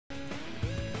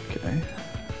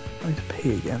I need to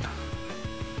pee again.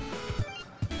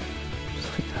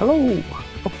 Hello!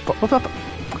 Up.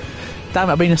 Damn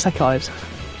it, I've been insectized.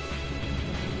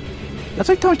 I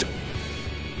take damage.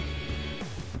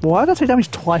 Why did I take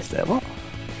damage twice there? What?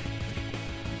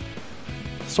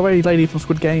 Sorry, lady from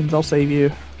Squid Games, I'll save you.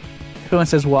 If anyone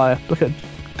says why, look at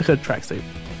the tracksuit.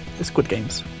 It's Squid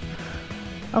Games.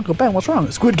 Uncle Ben, what's wrong?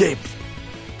 It's Squid Games!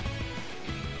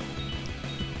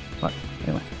 Right,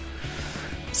 anyway.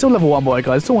 Still level 1, boy,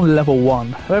 guys. Still on level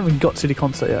 1. I haven't even got to the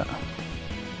concert yet.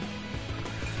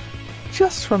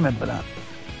 Just remember that.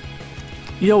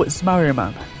 Yo, it's Mario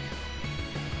Man.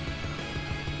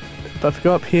 But if we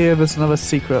go up here, there's another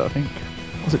secret, I think.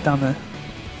 Was it down there?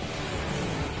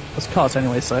 There's cards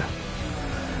anyway, so.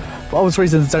 For obvious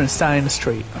reasons, don't stand in the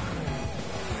street.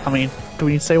 I mean, do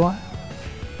we need to say why?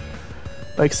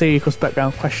 But you can see, across the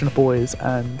background, Question of Boys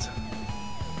and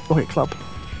Rocket Club.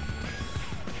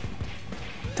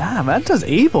 Damn, man does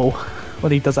evil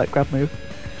when he does that grab move.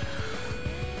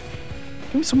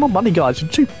 Give me some more money, guys.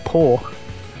 You're too poor.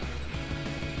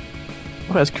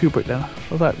 Oh, there's Kubrick then. I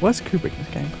was like, where's Kubrick in this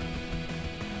game?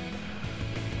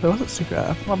 Where was it secret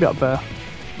at? It might be up there.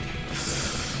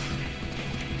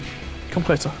 Come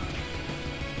closer.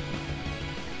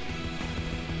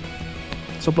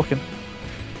 Stop blocking.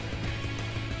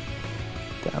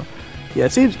 Damn. Yeah,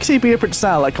 see being a difference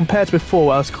now, like compared to before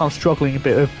where I was kind of struggling a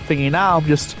bit with thinking, now I'm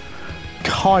just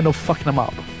kind of fucking them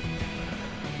up.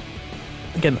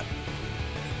 Again,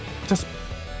 just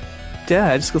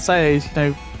gonna say, you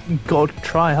know, you gotta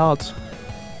try hard.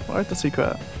 Where's the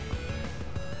secret?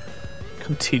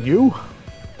 Continue?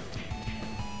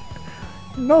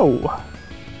 No.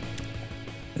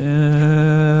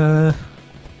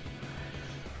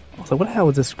 Also, what the hell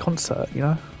is this concert, you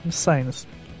know? I'm just saying, it's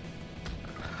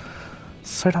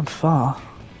so damn far.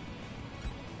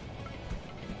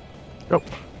 Oh.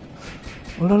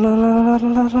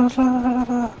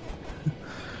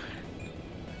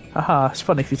 Haha, it's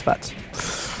funny if he's fat.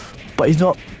 But he's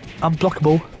not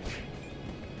unblockable.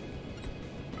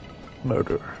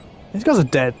 Murder. These guys are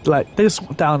dead, like, they just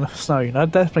walked down the snow, you know?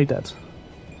 They're definitely dead.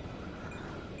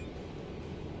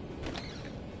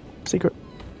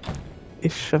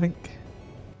 Secret-ish, I think.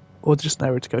 Or just an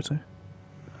area to go to.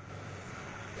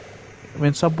 I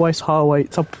mean, Subspace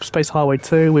Highway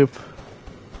 2 with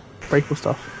breakable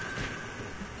stuff.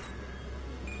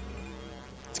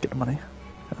 Let's get the money.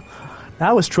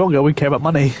 Now we're stronger, we care about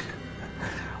money.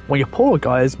 When you're poor,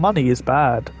 guys, money is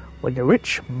bad. When you're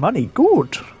rich, money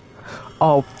good.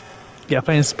 Oh, yeah,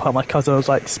 playing this part of my cousin, I was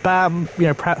like, spam, you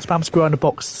know, spam square in the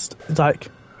box. It's like,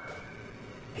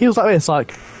 he was like this,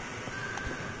 like,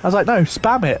 I was like, no,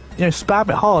 spam it. You know, spam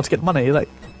it hard to get money. Like,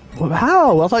 well,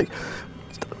 how? I was like,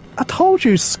 I told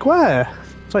you, square.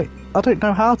 It's like, I don't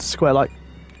know how to square. Like,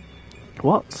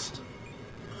 what?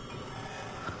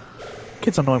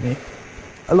 Kids annoy me.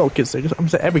 A lot of kids do. I'm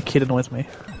saying every kid annoys me.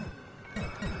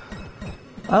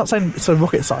 I'm not saying it's a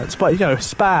rocket science, but, you know,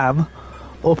 spam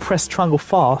or press triangle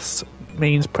fast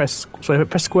means press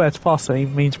square faster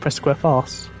means press square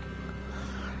fast.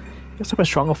 You have to press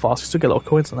triangle fast, you still get a lot of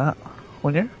coins on that,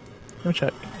 won't you? Let me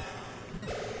check.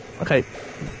 Okay,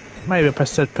 maybe I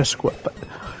press square, but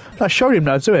I showed him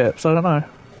how to do it, so I don't know.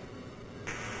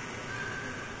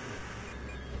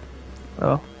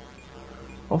 Oh.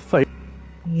 Oh, fake.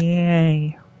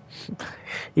 Yay.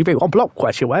 You beat one block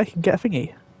quite your way, you can get a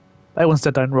thingy. Everyone's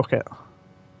dead down rocket.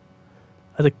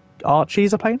 Are the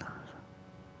Archies a pain?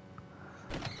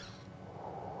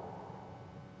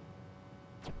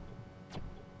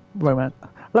 Romance. I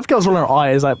love girls rolling her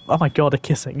eyes like, oh my god, they're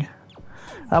kissing.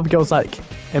 I love girls like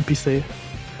NPC.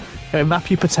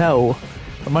 Matthew Patel,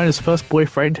 Ramona's first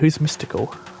boyfriend who's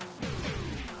mystical.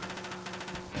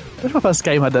 This is my first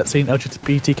game I'd seen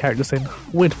LGBT characters in.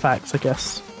 Weird facts, I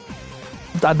guess.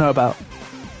 That I know about.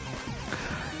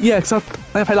 Yeah, because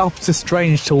I played Opposite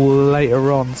Strange till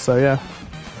later on, so yeah.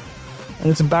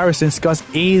 And it's embarrassing, this guy's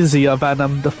easier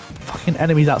than the fucking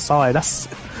enemies outside. That's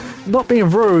not being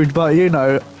rude, but you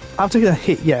know, I haven't taken a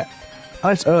hit yet. I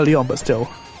know it's early on, but still.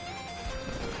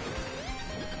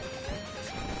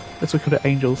 Let's look at the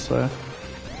angels, so.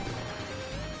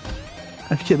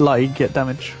 And if you get light, you get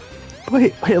damage. But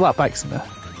hit that bikes in there.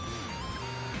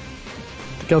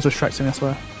 The girls are distracting, I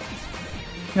swear.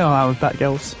 You know how I'm with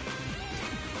Batgirls.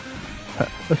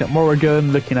 Looking at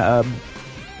Morrigan, looking at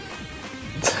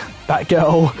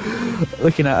Batgirl,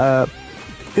 looking at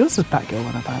who else is Batgirl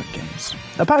in about games?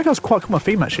 Batgirl's quite a common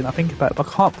theme actually, I think about it, but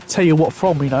I can't tell you what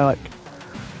from, you know, like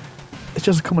it's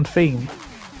just a common theme.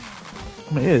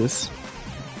 I mean it is.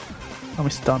 I'm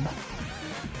stunned.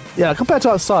 Yeah, compared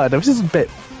to outside, this is a bit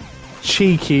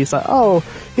cheeky. It's like, oh,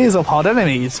 here's some hard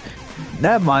enemies.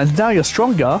 Never mind, now you're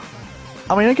stronger.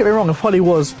 I mean, don't get me wrong, I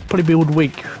probably build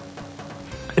weak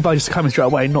if I just come in straight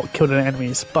away and not kill any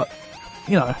enemies, but,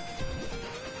 you know.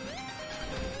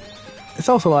 It's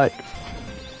also like...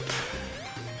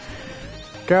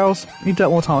 Girls, you do it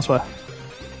more time, I swear.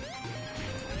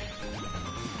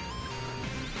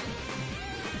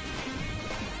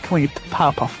 Come on, you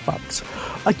Powerpuff Buds.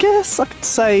 I guess I could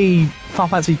say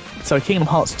Kingdom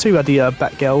Hearts 2 had the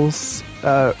Batgirls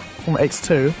from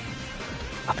X2.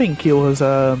 I think it was,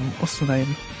 what's the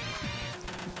name?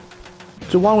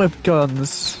 The one with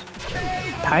guns.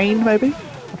 Pain, maybe?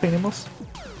 I think it was.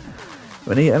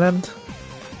 When he an end.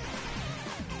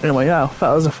 Anyway, yeah,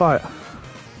 that was a fight.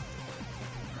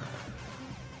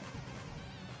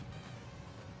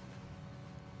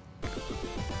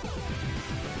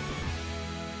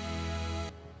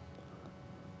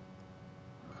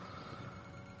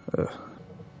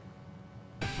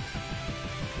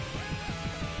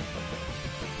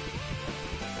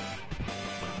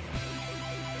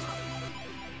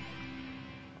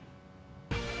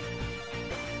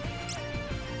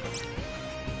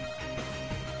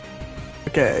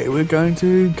 Okay, we're going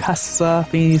to Casa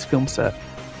Thingy's film set.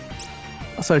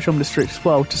 So Shum District as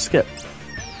well, just to get...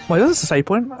 Wait, that's a save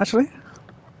point, actually.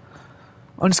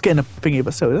 I'm just getting a thingy,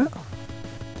 but still, is it? Do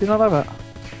you not know that?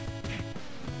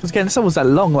 Because again, this level's that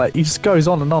long, like, it just goes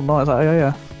on and on and on. It's like, oh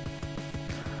yeah.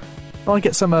 I want to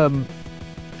get some,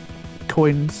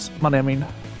 coins, money, I mean.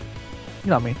 You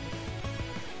know what I mean.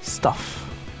 Stuff.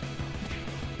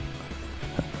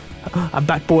 I'm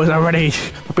back, boys, already.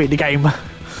 I beat the game.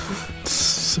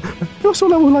 You're also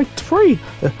level like 3.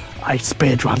 I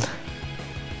speedrun.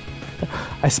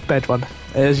 I speedrun,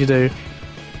 as you do.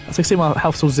 As you can see, my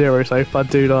health's still 0, so if I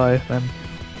do die, then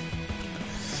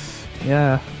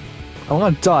yeah, I'm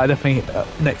gonna die definitely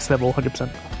next level,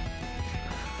 100%.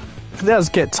 It does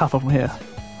get tougher from here.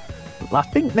 I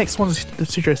think next one's the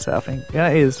Studio set. I think yeah,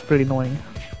 it is really annoying.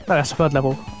 No, that's the 3rd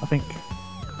level. I think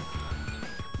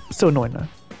still annoying though.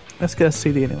 Let's get a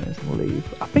CD anyways and we'll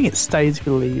leave. I think it stays if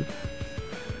you leave.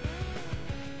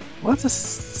 What's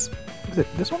this? Is it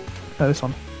this one? No, this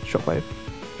one. Shockwave.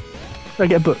 I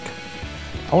get a book.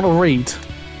 I want to read.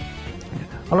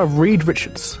 I want to read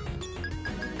Richards.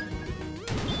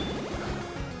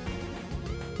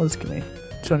 What does it give me?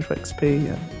 200 XP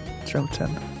and strength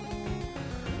 10.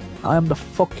 I am the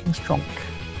fucking strong.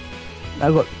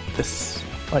 I've got this.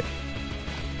 Like.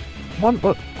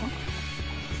 What?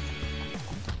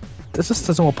 This just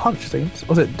does more punch things.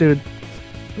 Or does it do.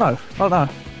 No, I don't know.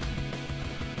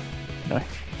 Anyway.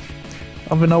 I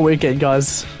don't know what you're getting,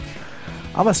 guys.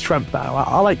 I'm a strength battle.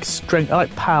 I like strength. I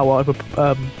like power over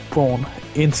brawn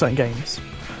in certain games.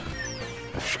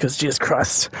 Because Jesus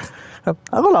Christ, I've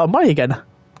got a lot of money again.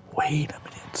 Wait a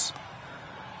minute.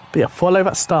 But yeah, follow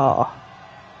that star.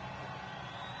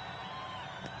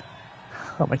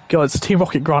 Oh my God, it's Team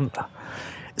Rocket Grunt.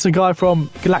 It's a guy from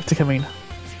Galactic. I mean,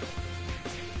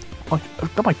 oh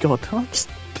my God, can I just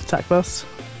attack first?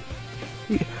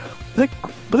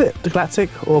 Was it the Galactic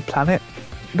or Planet?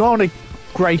 You don't want any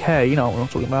grey hair, you know what I'm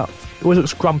talking about. It always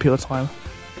looks grumpy all the time.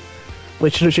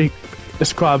 Which literally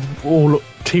describes all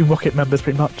Team Rocket members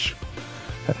pretty much.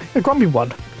 A grumpy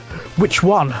one. Which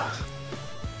one?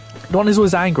 The one who's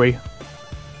always angry.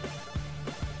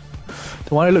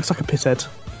 The one who looks like a pisshead.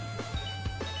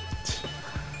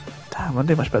 Damn, I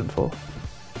did much better before.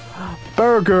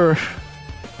 Burger!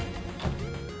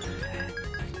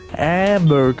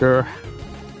 Hamburger.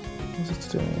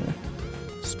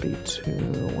 Speed 2.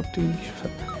 What do you...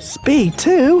 Speed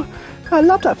 2? I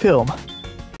love that film.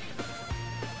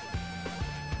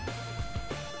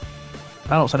 I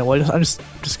don't say anyway, I'm just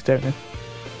doing it.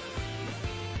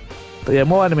 But yeah,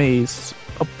 more enemies.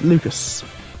 Oh, Lucas.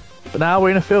 But now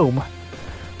we're in a film.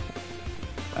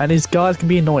 And these guys can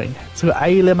be annoying. So we've got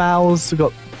Alien Owls, we've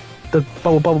got the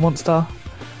Bubble Monster,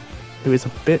 who is a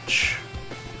bitch.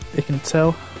 You can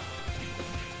tell.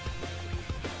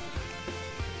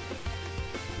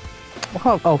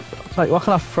 Why can't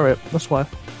I throw it? That's why.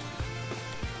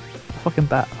 Fucking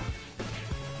bat.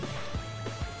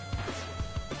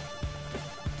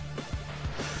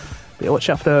 But yeah, watch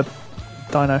out for the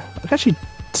dino. I can actually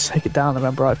take it down,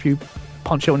 remember, right? If you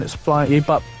punch it when it's flying at you,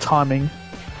 but timing.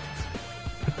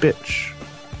 A bitch.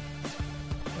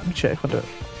 Let me check if I do it.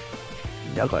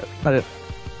 Yeah, I got it. I did it.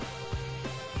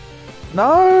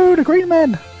 No, the green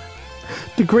men!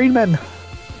 The green men!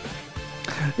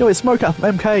 Yo, it's Smoke Up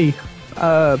MK.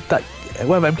 That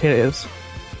whatever MK it is.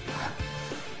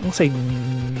 I'll say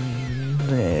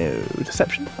no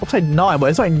deception. I'll say 9, but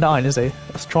it's not 9, is it?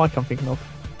 That's Strike I'm thinking of.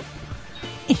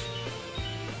 See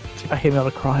if I hear me on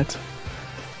a cried.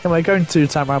 Anyway, going to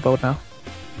Samurai World now.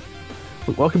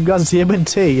 Welcome guys to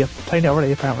TMNT. You're playing it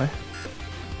already apparently.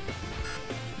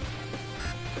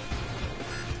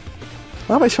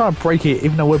 Why am I trying to break it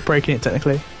even though we're breaking it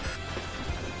technically?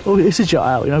 Oh, this is your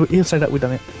out, you know, he'll say that we've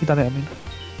done it. He done it, I mean.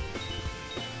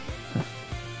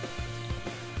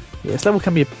 Yeah, this level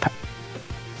can be a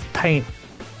pain.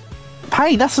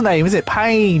 Pain, that's the name, is it?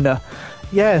 Pain!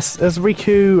 Yes, there's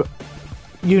Riku,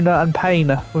 Yuna, and Pain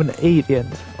with an E at the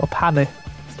end. Or Pane.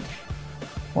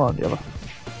 One or the other.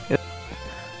 Yeah.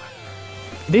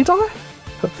 Did he die?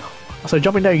 So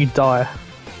jumping down, you die.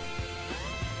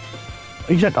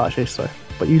 You don't die actually, so.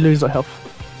 But you lose that health.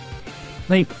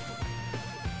 Neat.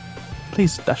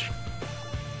 Please dash.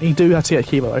 You do have to get a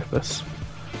keyboard over this.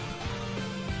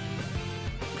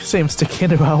 You see him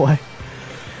sticking in the railway.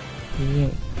 Yeah.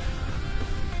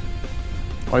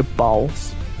 Or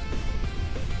Bowles.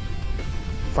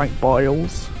 Frank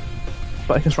Boyles.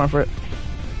 But I can just run for it.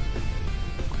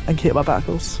 And get hit by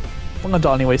battles. I'm gonna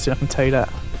die anyway, so I can tell you that.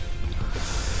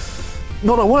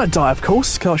 Not that I want to die, of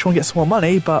course, because I just want to get some more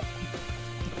money, but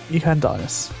you can die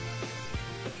this.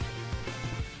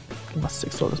 Give my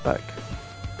 $6 back.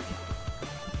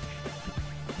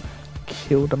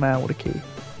 Kill the man with a key.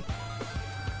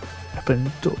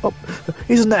 Open door. Oh,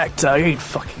 he's an actor. He ain't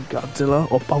fucking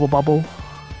Godzilla or Bubble Bubble.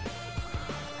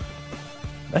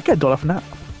 I get $1 from that.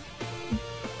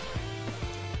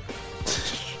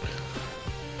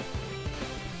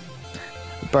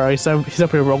 Bro, he's up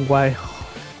in the wrong way.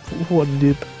 What a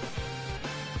noob.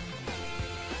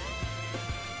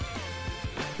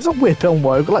 It's a weird film,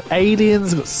 though. We've got like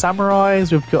aliens, we've got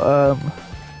samurais, we've got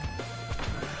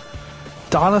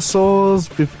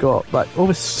dinosaurs, we've got like all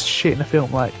this shit in the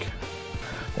film, like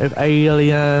we have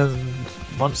aliens,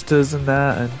 monsters and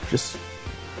that, and just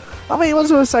I mean,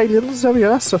 what's with aliens? So yeah,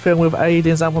 that's a film with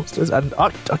aliens and monsters and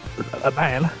a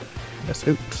man in a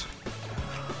suit.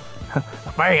 A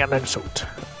man in a suit.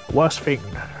 Worst thing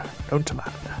known to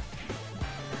man.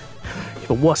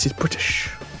 Even worse, he's British.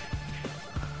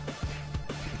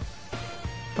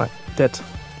 Right, dead.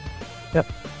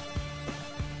 Yep.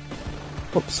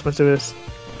 Oops, let's do this.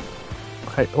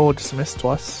 Okay, or dismissed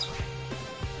twice.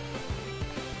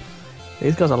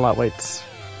 These guys are lightweights.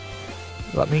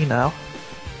 Like me now.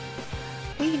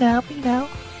 Me now.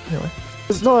 Anyway.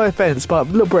 It's not an offence, but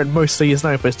Little Britain mostly is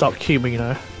known for its dark humour, you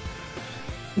know.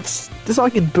 It's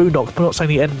like in Boondocks, but not saying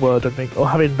the N-word or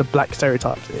having the black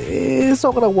stereotypes. It's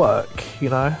not gonna work, you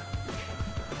know.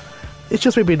 It's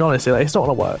just me being honest here, like, it's not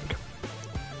gonna work.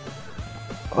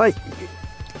 Like,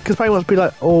 because people want to be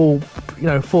like, oh, you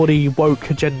know, for the woke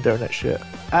agenda and that shit,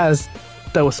 as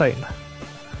they were saying.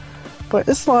 But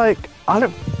it's like, I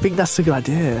don't think that's a good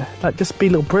idea. Like, just be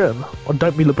Little Britain, or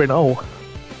don't be Little Britain at all.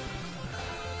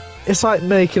 It's like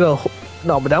making a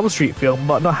Nightmare on Elm Street film,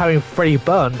 but not having Freddy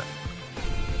Byrne,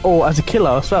 or as a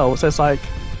killer as well. So it's like,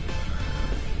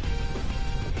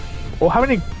 or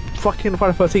having a fucking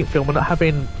Friday the 13th film and not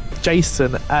having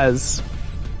Jason as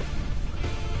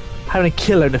having a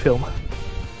killer in the film.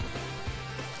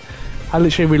 I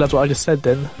literally realised what I just said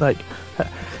then. Like,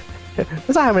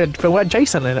 is that having a film where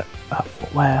Jason in it?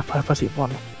 Where Friday the 13th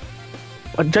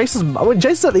one?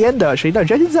 Jason's at the end though, actually. No,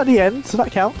 Jason's at the end, so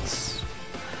that counts.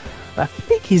 I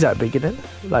think he's at the beginning.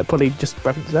 Like, probably just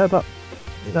reference there, but,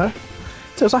 you know.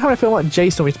 So it's like having a film like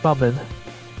Jason with his mum in.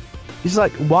 He's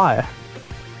like, why?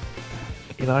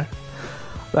 You know?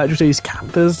 Like, just these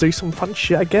campers do some fun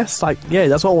shit, I guess. Like, yeah,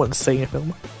 that's what I want to see in a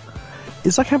film.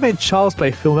 It's like having a Child's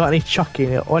Play film without any Chucky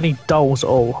in it, or any dolls at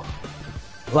all.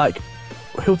 Like,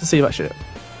 who wants to see that shit?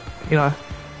 You know?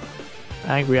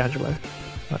 Angry Angelo.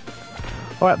 Like,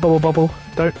 alright, Bubble,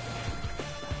 don't.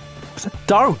 I said,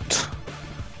 don't!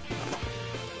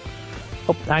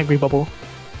 Oh, Angry Bubble.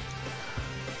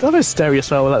 That is scary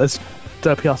as well, like this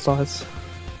derpy ass size.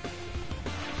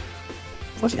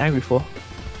 What's he angry for?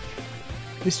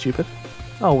 He's stupid.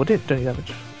 Oh, well, it didn't do any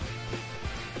damage.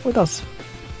 Oh, it does.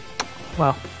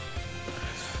 Wow.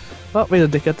 Well, these are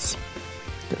dickheads.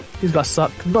 These guys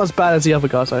suck. Not as bad as the other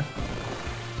guys, though.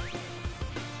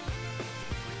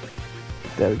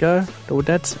 There we go. They're all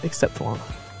dead, except for one.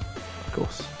 Of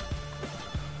course.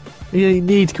 You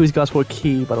need to kill these guys for a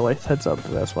key, by the way. Heads up,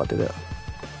 that's why I did it.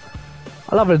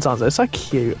 I love the designs though, it's so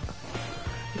cute.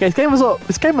 Okay, this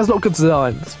game has a lot of good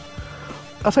designs.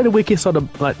 I'd say the weakest are the,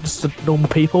 like, just the normal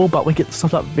people, but we get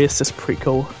stuff like this, it's pretty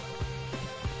cool.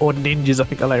 Or ninjas, I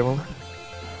think are later on.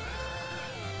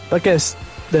 But I guess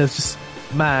there's just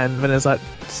man, when there's like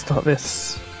stuff like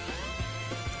this.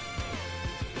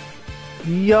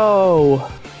 Yo!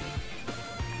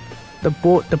 The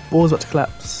board's about to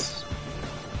collapse.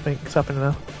 I think it's happening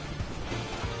now.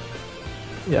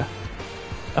 Yeah.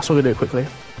 That's what we're gonna do quickly.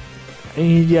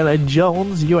 Indiana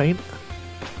Jones, you ain't.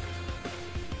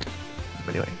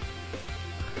 Anyway,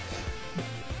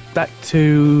 back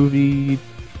to the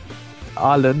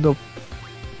island of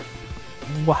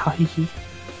Waiheke.